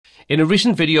In a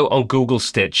recent video on Google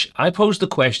Stitch, I posed the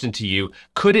question to you,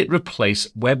 could it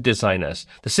replace web designers?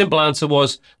 The simple answer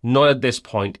was, not at this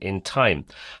point in time.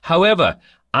 However,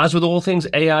 as with all things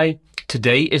AI,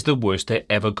 today is the worst they're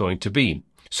ever going to be.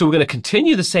 So we're going to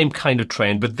continue the same kind of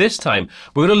trend, but this time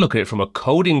we're going to look at it from a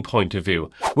coding point of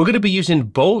view. We're going to be using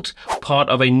Bolt, part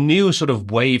of a new sort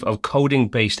of wave of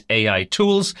coding-based AI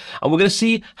tools, and we're going to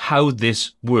see how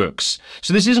this works.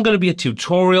 So this isn't going to be a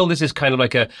tutorial. This is kind of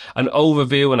like an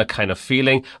overview and a kind of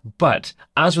feeling. But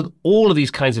as with all of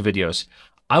these kinds of videos,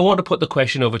 I want to put the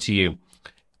question over to you.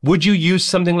 Would you use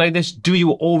something like this? Do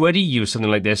you already use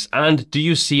something like this? And do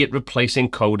you see it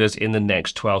replacing coders in the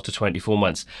next 12 to 24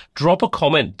 months? Drop a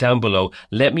comment down below.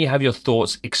 Let me have your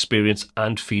thoughts, experience,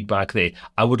 and feedback there.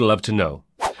 I would love to know.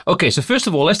 Okay, so first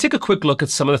of all, let's take a quick look at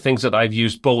some of the things that I've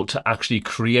used Bolt to actually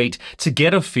create to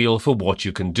get a feel for what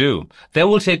you can do. Then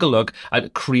we'll take a look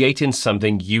at creating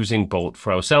something using Bolt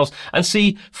for ourselves and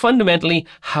see fundamentally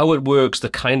how it works, the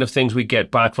kind of things we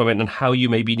get back from it, and how you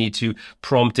maybe need to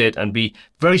prompt it and be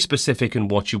very specific in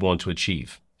what you want to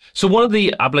achieve. So one of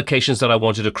the applications that I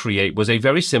wanted to create was a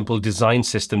very simple design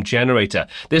system generator.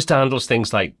 This handles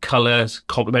things like colors,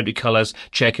 complementary colors,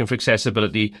 checking for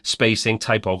accessibility, spacing,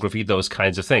 typography, those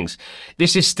kinds of things.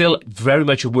 This is still very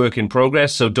much a work in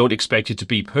progress, so don't expect it to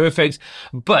be perfect.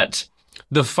 But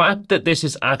the fact that this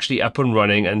is actually up and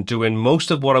running and doing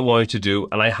most of what I wanted to do,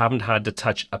 and I haven't had to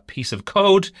touch a piece of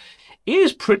code,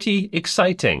 is pretty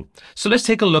exciting. So let's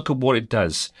take a look at what it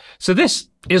does. So this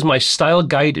is my style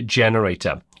guide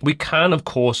generator. We can, of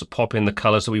course, pop in the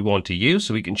colors that we want to use,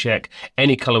 so we can check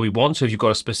any color we want. So if you've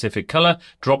got a specific color,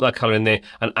 drop that color in there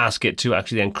and ask it to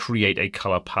actually then create a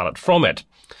color palette from it.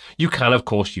 You can, of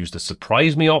course, use the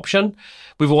surprise me option.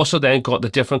 We've also then got the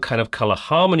different kind of color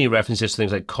harmony references to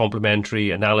things like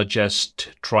complementary, analogous,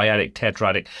 triadic,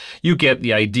 tetradic. You get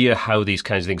the idea how these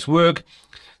kinds of things work.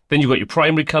 Then you've got your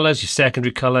primary colors, your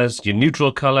secondary colors, your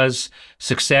neutral colors,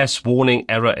 success, warning,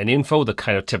 error, and info, the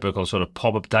kind of typical sort of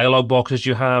pop-up dialog boxes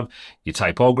you have, your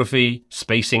typography,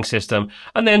 spacing system,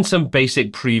 and then some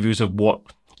basic previews of what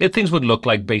things would look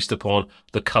like based upon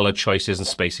the color choices and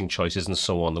spacing choices and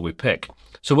so on that we pick.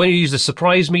 So when you use the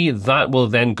surprise me, that will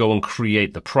then go and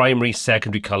create the primary,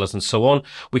 secondary colors and so on.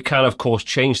 We can, of course,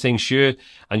 change things here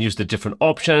and use the different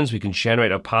options. We can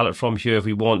generate a palette from here if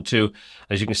we want to.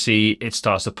 As you can see, it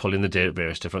starts to pull in the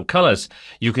various different colors.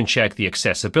 You can check the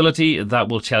accessibility. That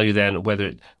will tell you then whether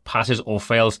it passes or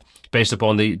fails based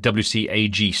upon the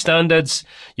WCAG standards.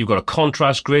 You've got a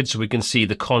contrast grid, so we can see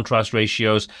the contrast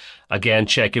ratios. Again,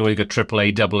 checking whether you've got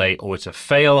AAA, AA, or it's a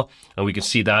fail. And we can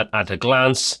see that at a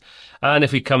glance. And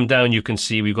if we come down, you can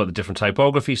see we've got the different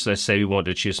typography. So let's say we want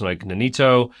to choose something like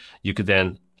Nanito. You could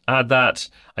then add that.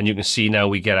 And you can see now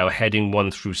we get our heading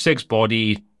 1 through 6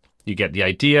 body. You get the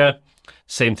idea.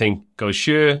 Same thing goes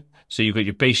here. So you've got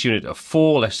your base unit of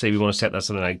 4. Let's say we want to set that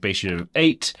something like base unit of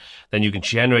 8. Then you can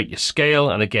generate your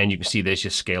scale. And again, you can see there's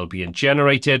your scale being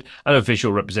generated and a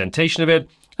visual representation of it.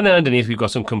 And then underneath, we've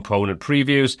got some component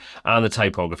previews and the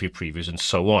typography previews and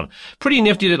so on. Pretty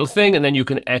nifty little thing. And then you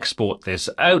can export this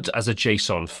out as a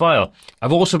JSON file.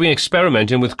 I've also been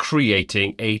experimenting with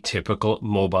creating a typical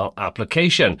mobile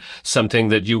application, something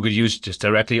that you could use just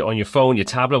directly on your phone, your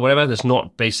tablet, whatever, that's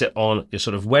not based on your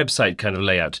sort of website kind of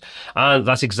layout. And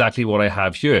that's exactly what I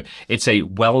have here. It's a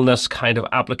wellness kind of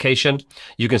application.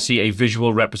 You can see a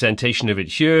visual representation of it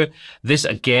here. This,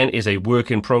 again, is a work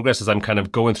in progress as I'm kind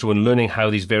of going through and learning how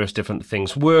these various different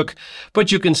things work. But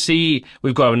you can see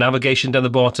we've got our navigation down the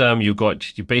bottom. You've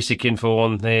got your basic info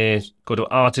on there. Go to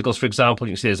articles, for example.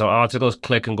 You can see there's our articles.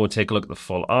 Click and go take a look at the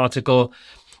full article.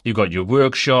 You've got your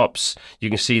workshops. You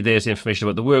can see there's information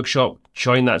about the workshop.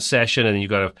 Join that session, and then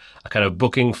you've got a kind of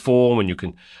booking form, and you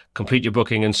can complete your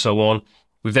booking and so on.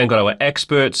 We've then got our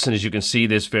experts, and as you can see,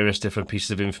 there's various different pieces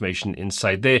of information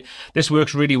inside there. This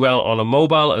works really well on a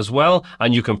mobile as well,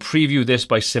 and you can preview this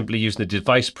by simply using the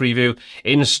device preview,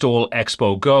 install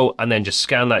Expo Go, and then just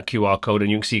scan that QR code, and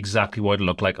you can see exactly what it'll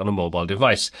look like on a mobile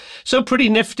device. So pretty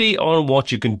nifty on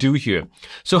what you can do here.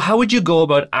 So how would you go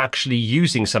about actually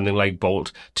using something like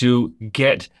Bolt to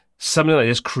get something like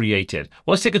this created?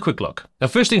 Well, let's take a quick look. Now,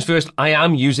 first things first, I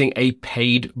am using a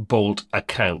paid Bolt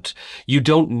account. You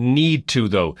don't need to,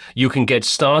 though. You can get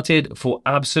started for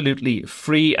absolutely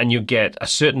free, and you get a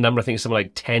certain number, I think it's something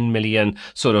like 10 million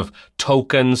sort of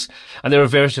tokens, and there are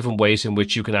various different ways in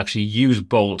which you can actually use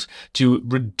Bolt to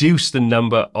reduce the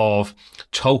number of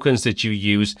tokens that you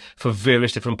use for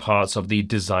various different parts of the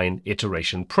design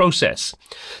iteration process.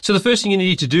 So the first thing you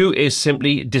need to do is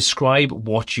simply describe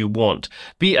what you want.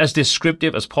 Be as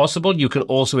descriptive as possible. You can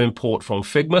also import from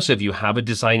Figma. So if you have a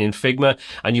design in Figma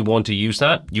and you want to use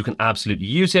that, you can absolutely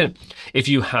use it. If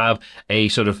you have a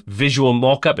sort of visual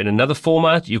mock-up in another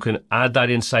format, you can add that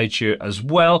inside here as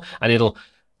well, and it'll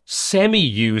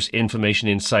semi-use information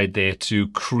inside there to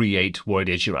create what it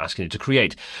is you're asking it to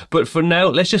create. But for now,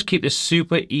 let's just keep this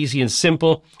super easy and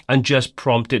simple and just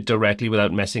prompt it directly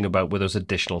without messing about with those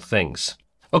additional things.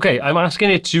 Okay, I'm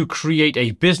asking it to create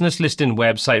a business listing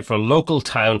website for a local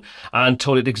town and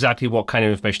told it exactly what kind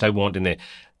of information I want in there.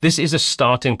 This is a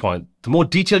starting point. The more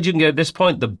detailed you can get at this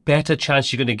point, the better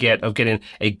chance you're going to get of getting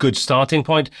a good starting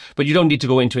point. But you don't need to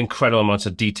go into incredible amounts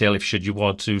of detail if should you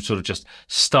want to sort of just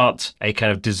start a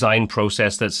kind of design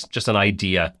process that's just an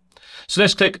idea. So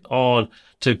let's click on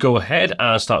to go ahead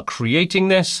and start creating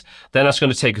this. Then that's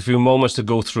going to take a few moments to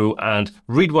go through and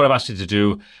read what I've asked you to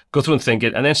do, go through and think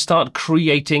it, and then start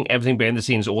creating everything behind the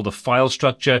scenes. All the file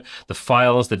structure, the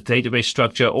files, the database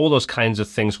structure, all those kinds of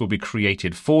things will be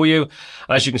created for you.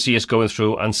 As you can see, it's going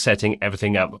through and setting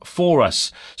everything up for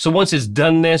us. So once it's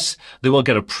done this, then we'll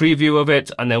get a preview of it,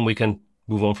 and then we can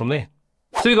move on from there.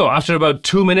 So there we go. After about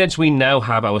 2 minutes, we now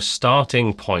have our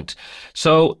starting point.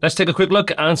 So let's take a quick look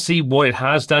and see what it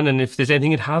has done and if there's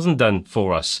anything it hasn't done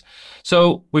for us.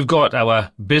 So we've got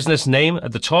our business name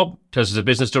at the top, tells us a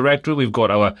business directory. We've got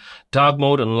our dark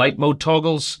mode and light mode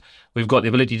toggles. We've got the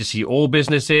ability to see all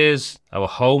businesses, our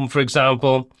home, for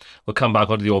example. We'll come back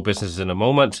onto the all businesses in a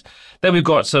moment. Then we've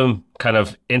got some kind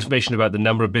of information about the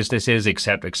number of businesses,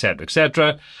 etc., etc.,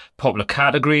 etc. Popular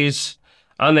categories.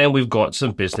 And then we've got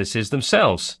some businesses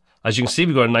themselves. As you can see,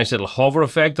 we've got a nice little hover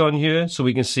effect on here so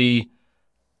we can see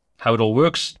how it all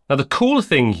works. Now, the cool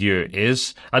thing here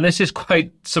is, and this is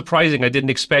quite surprising, I didn't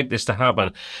expect this to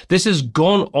happen. This has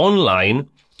gone online,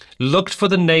 looked for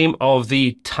the name of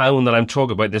the town that I'm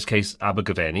talking about, in this case,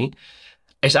 Abergavenny.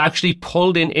 It's actually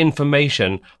pulled in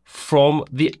information from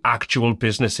the actual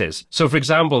businesses. So, for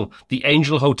example, the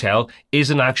Angel Hotel is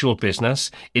an actual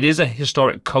business. It is a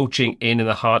historic coaching inn in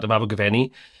the heart of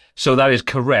Abergavenny. So that is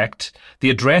correct. The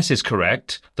address is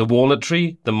correct. The Walnut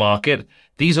Tree, the market,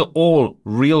 these are all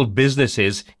real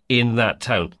businesses in that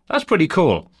town. That's pretty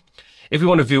cool. If we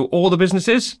want to view all the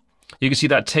businesses, you can see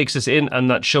that takes us in and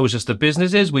that shows us the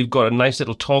businesses. We've got a nice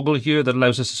little toggle here that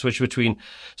allows us to switch between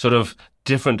sort of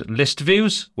different list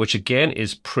views, which again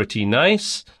is pretty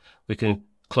nice. We can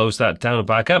close that down and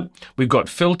back up. We've got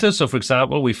filters. So for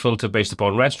example, we filter based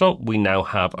upon restaurant. We now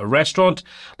have a restaurant.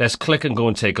 Let's click and go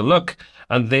and take a look.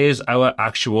 And there's our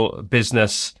actual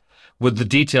business with the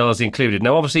details included.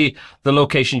 Now, obviously, the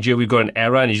location here, we've got an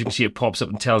error, and as you can see, it pops up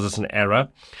and tells us an error.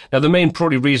 Now, the main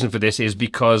probably reason for this is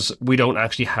because we don't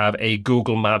actually have a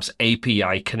Google Maps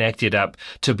API connected up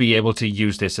to be able to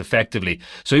use this effectively.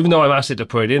 So even though I've asked it to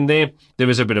put it in there, there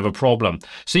is a bit of a problem.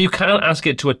 So you can ask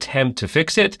it to attempt to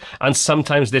fix it, and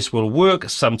sometimes this will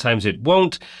work, sometimes it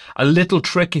won't. A little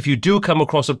trick, if you do come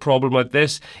across a problem like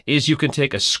this, is you can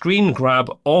take a screen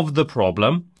grab of the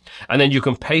problem, and then you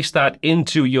can paste that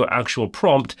into your actual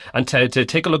prompt and tell it to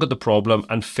take a look at the problem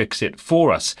and fix it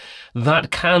for us. That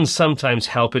can sometimes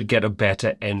help it get a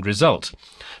better end result.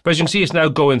 But as you can see, it's now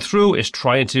going through, it's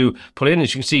trying to pull in,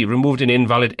 as you can see, removed an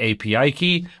invalid API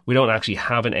key. We don't actually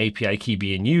have an API key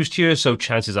being used here, so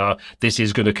chances are this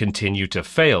is going to continue to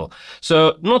fail.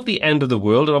 So not the end of the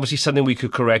world, and obviously something we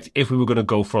could correct if we were going to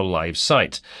go for a live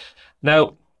site.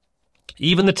 Now,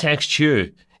 even the text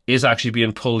here is actually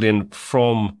being pulled in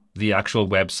from the actual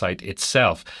website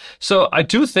itself. So I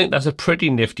do think that's a pretty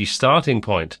nifty starting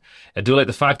point. I do like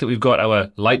the fact that we've got our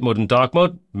light mode and dark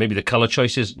mode. Maybe the color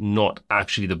choice is not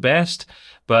actually the best,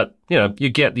 but you know, you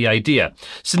get the idea.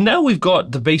 So now we've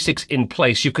got the basics in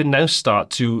place. You can now start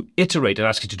to iterate and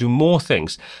ask it to do more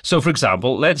things. So for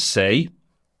example, let's say,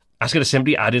 ask it to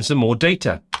simply add in some more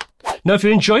data. Now, if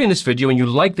you're enjoying this video and you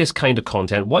like this kind of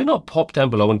content, why not pop down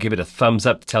below and give it a thumbs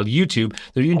up to tell YouTube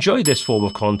that you enjoy this form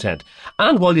of content?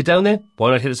 And while you're down there,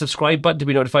 why not hit the subscribe button to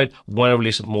be notified when I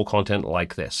release more content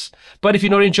like this? But if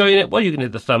you're not enjoying it, well, you can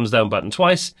hit the thumbs down button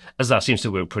twice, as that seems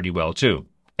to work pretty well too.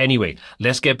 Anyway,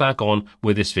 let's get back on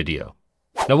with this video.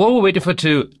 Now, while we're waiting for it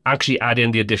to actually add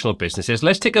in the additional businesses,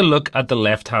 let's take a look at the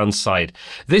left-hand side.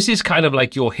 This is kind of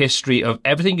like your history of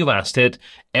everything you've asked it,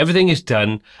 everything is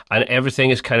done, and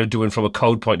everything is kind of doing from a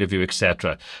code point of view,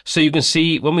 etc. So you can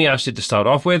see when we asked it to start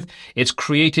off with, it's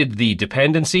created the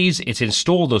dependencies, it's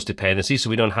installed those dependencies so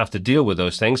we don't have to deal with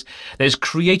those things. There's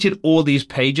created all these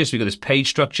pages, so we've got this page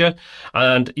structure,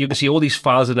 and you can see all these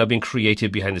files that have been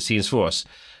created behind the scenes for us.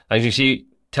 As you can see,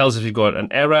 tells us we've got an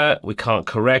error, we can't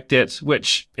correct it,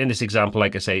 which in this example,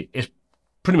 like I say, is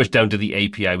pretty much down to the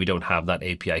API. We don't have that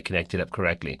API connected up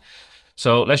correctly.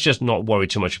 So let's just not worry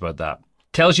too much about that.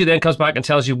 Tells you then, comes back and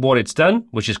tells you what it's done,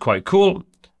 which is quite cool.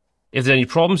 If there's any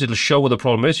problems, it'll show what the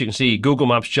problem is. You can see Google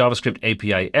Maps JavaScript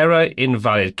API error,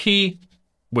 invalid key,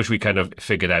 which we kind of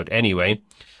figured out anyway.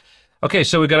 Okay,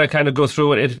 so we're going to kind of go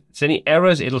through it. If there's any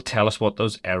errors, it'll tell us what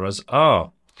those errors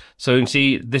are. So you can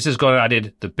see this has got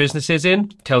added the businesses in,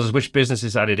 tells us which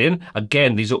businesses added in.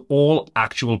 Again, these are all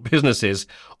actual businesses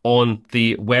on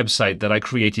the website that I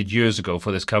created years ago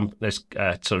for this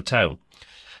sort of town.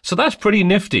 So that's pretty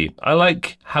nifty. I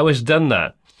like how it's done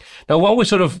that. Now, while we're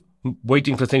sort of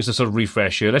waiting for things to sort of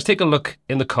refresh here, let's take a look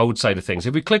in the code side of things.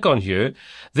 If we click on here,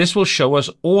 this will show us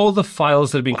all the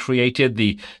files that have been created,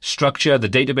 the structure, the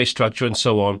database structure, and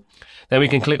so on. Then we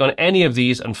can click on any of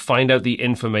these and find out the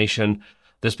information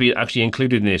that's been actually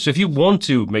included in this. So if you want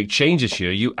to make changes here,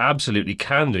 you absolutely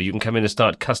can do. You can come in and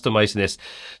start customizing this.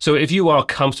 So if you are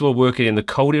comfortable working in the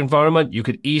code environment, you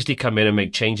could easily come in and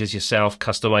make changes yourself,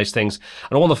 customize things,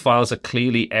 and all the files are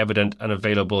clearly evident and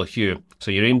available here. So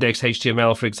your index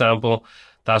HTML, for example,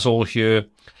 that's all here.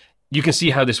 You can see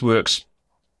how this works.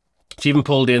 It's even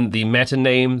pulled in the meta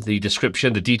name, the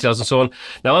description, the details, and so on.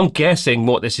 Now, I'm guessing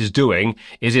what this is doing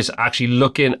is it's actually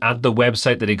looking at the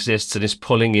website that exists and it's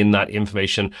pulling in that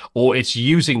information, or it's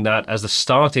using that as the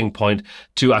starting point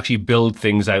to actually build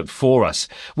things out for us,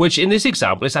 which in this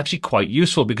example is actually quite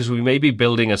useful because we may be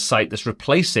building a site that's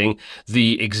replacing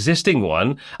the existing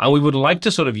one, and we would like to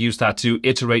sort of use that to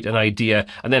iterate an idea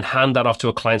and then hand that off to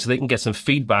a client so they can get some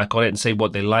feedback on it and say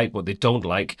what they like, what they don't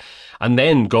like, and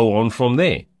then go on from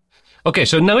there. Okay,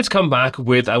 so now it's come back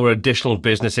with our additional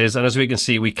businesses, and as we can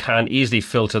see, we can easily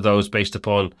filter those based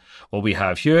upon what we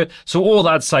have here. So all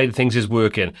that side of things is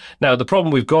working. Now, the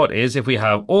problem we've got is if we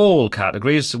have all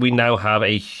categories, we now have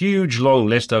a huge long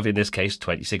list of, in this case,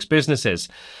 26 businesses.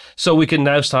 So we can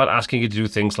now start asking you to do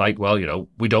things like, well, you know,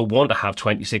 we don't want to have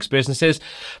 26 businesses,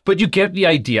 but you get the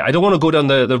idea. I don't want to go down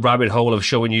the rabbit hole of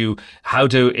showing you how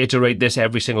to iterate this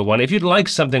every single one. If you'd like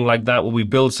something like that, where we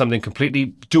build something completely,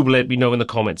 do let me know in the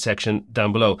comment section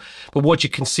down below. But what you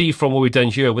can see from what we've done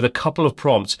here with a couple of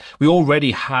prompts, we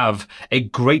already have a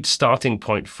great starting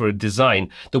point for a design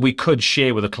that we could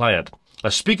share with a client. Now,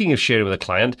 speaking of sharing with a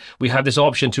client, we have this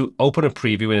option to open a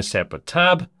preview in a separate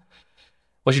tab.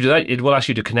 Once you do that, it will ask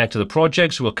you to connect to the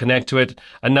project, so we'll connect to it,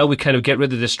 and now we kind of get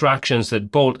rid of the distractions that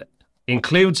Bolt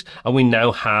includes, and we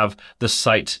now have the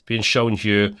site being shown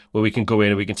here where we can go in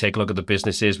and we can take a look at the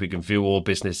businesses, we can view all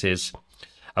businesses,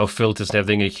 our filters and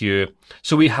everything are here.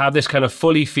 So we have this kind of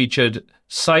fully featured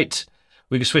site.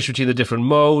 We can switch between the different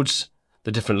modes,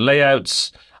 the different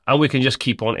layouts, and we can just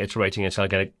keep on iterating until I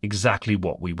get exactly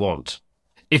what we want.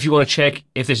 If you want to check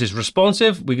if this is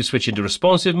responsive, we can switch into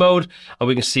responsive mode and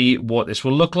we can see what this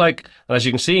will look like. And as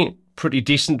you can see, pretty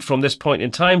decent from this point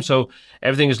in time. So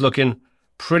everything is looking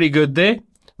pretty good there.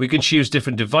 We can choose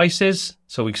different devices.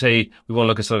 So we say we want to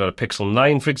look at something like a Pixel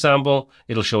 9, for example.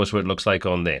 It'll show us what it looks like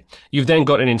on there. You've then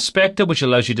got an inspector, which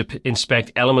allows you to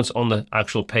inspect elements on the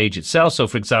actual page itself. So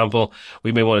for example,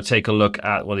 we may want to take a look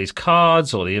at one of these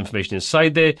cards or the information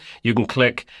inside there. You can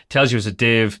click, tells you it's a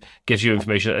div, gives you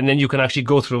information, and then you can actually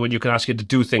go through and you can ask it to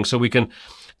do things. So we can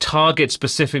target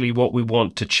specifically what we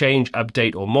want to change,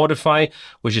 update, or modify,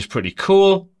 which is pretty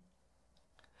cool.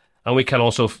 And we can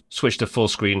also switch to full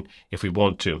screen if we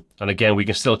want to. And again, we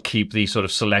can still keep the sort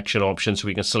of selection option so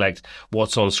we can select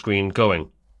what's on screen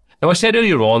going. Now, I said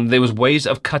earlier on, there was ways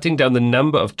of cutting down the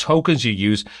number of tokens you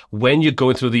use when you're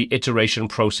going through the iteration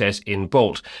process in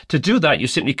Bolt. To do that, you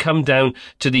simply come down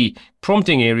to the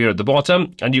prompting area at the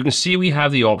bottom, and you can see we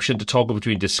have the option to toggle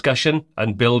between discussion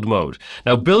and build mode.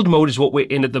 Now, build mode is what we're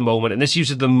in at the moment, and this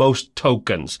uses the most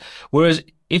tokens. Whereas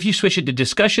if you switch it to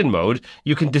discussion mode,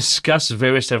 you can discuss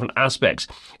various different aspects.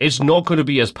 It's not going to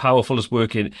be as powerful as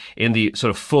working in the sort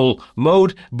of full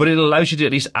mode, but it allows you to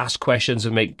at least ask questions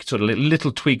and make sort of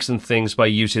little tweaks and things by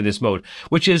using this mode,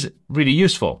 which is really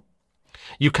useful.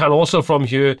 You can also from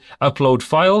here upload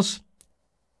files.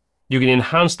 You can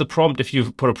enhance the prompt if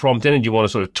you put a prompt in and you want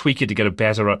to sort of tweak it to get a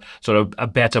better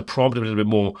better prompt, a little bit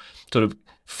more sort of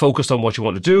focused on what you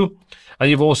want to do. And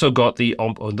you've also got the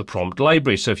prompt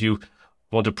library. So if you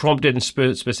Want to prompt it in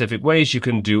specific ways, you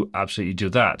can absolutely do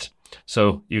that.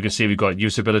 So you can see we've got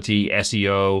usability,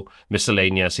 SEO,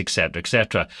 miscellaneous, etc.,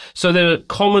 etc. So there are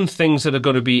common things that are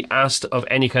going to be asked of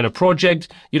any kind of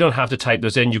project. You don't have to type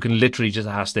those in. You can literally just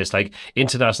ask this, like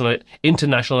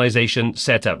internationalization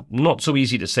setup. Not so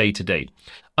easy to say today.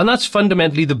 And that's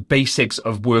fundamentally the basics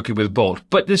of working with Bolt.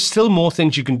 But there's still more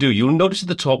things you can do. You'll notice at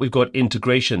the top we've got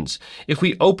integrations. If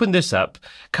we open this up,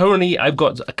 currently I've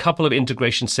got a couple of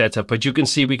integrations set up, but you can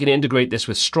see we can integrate this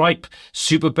with Stripe,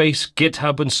 Supabase,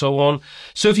 GitHub, and so on.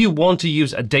 So if you want to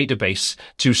use a database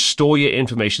to store your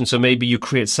information, so maybe you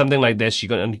create something like this, you're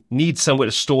going to need somewhere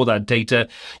to store that data.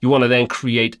 You want to then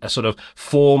create a sort of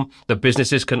form that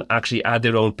businesses can actually add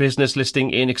their own business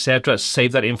listing in, etc.,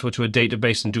 save that info to a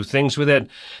database and do things with it.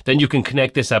 Then you can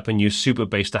connect this up and use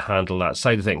Supabase to handle that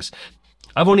side of things.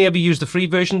 I've only ever used the free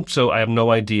version, so I have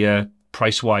no idea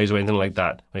price-wise or anything like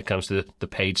that when it comes to the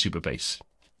paid Supabase.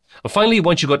 And finally,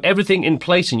 once you've got everything in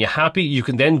place and you're happy, you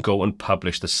can then go and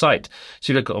publish the site.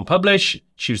 So you click on Publish,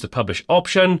 choose the Publish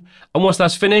option, and once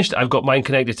that's finished, I've got mine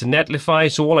connected to Netlify,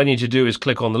 so all I need to do is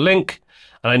click on the link,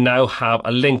 and I now have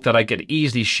a link that I can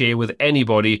easily share with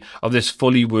anybody of this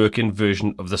fully working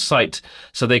version of the site.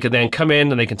 So they can then come in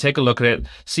and they can take a look at it,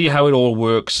 see how it all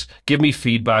works, give me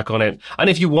feedback on it. And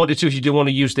if you wanted to, if you do want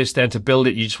to use this then to build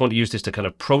it, you just want to use this to kind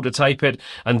of prototype it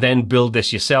and then build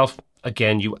this yourself,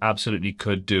 again, you absolutely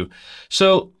could do.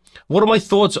 So what are my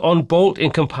thoughts on Bolt in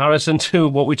comparison to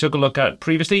what we took a look at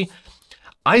previously?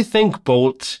 I think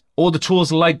Bolt, or the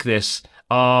tools like this,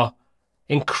 are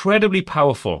incredibly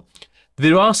powerful.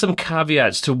 There are some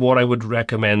caveats to what I would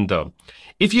recommend though.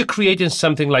 If you're creating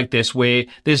something like this where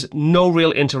there's no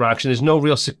real interaction, there's no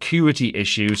real security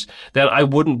issues, then I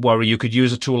wouldn't worry. You could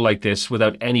use a tool like this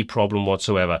without any problem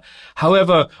whatsoever.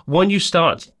 However, when you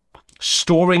start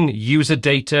storing user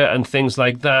data and things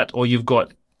like that, or you've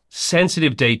got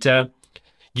sensitive data,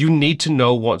 you need to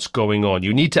know what's going on.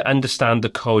 You need to understand the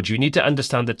code. You need to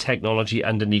understand the technology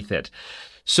underneath it.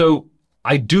 So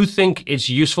I do think it's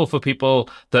useful for people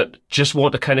that just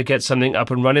want to kind of get something up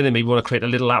and running. They maybe want to create a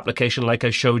little application like I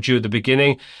showed you at the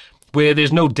beginning, where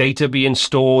there's no data being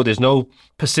stored, there's no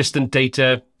persistent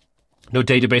data, no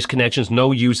database connections,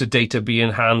 no user data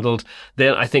being handled.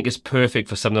 Then I think it's perfect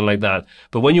for something like that.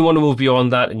 But when you want to move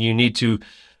beyond that and you need to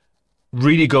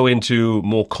really go into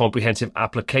more comprehensive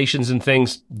applications and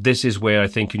things, this is where I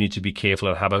think you need to be careful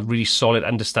and have a really solid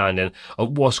understanding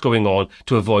of what's going on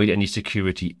to avoid any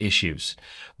security issues.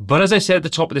 But as I said at the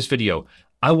top of this video,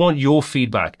 I want your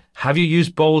feedback. Have you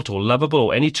used Bolt or Lovable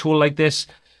or any tool like this?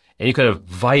 Any kind of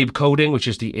vibe coding, which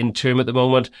is the in term at the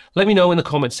moment? Let me know in the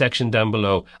comment section down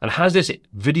below. And has this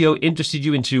video interested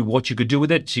you into what you could do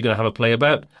with it? So you're going to have a play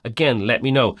about? Again, let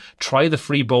me know. Try the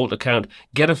free Bolt account,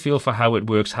 get a feel for how it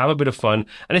works, have a bit of fun.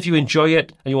 And if you enjoy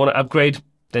it and you want to upgrade,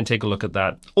 then take a look at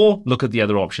that or look at the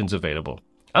other options available.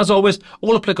 As always,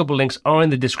 all applicable links are in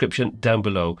the description down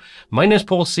below. My name is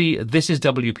Paul C. This is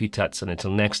WPTuts. And until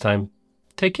next time,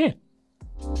 take care.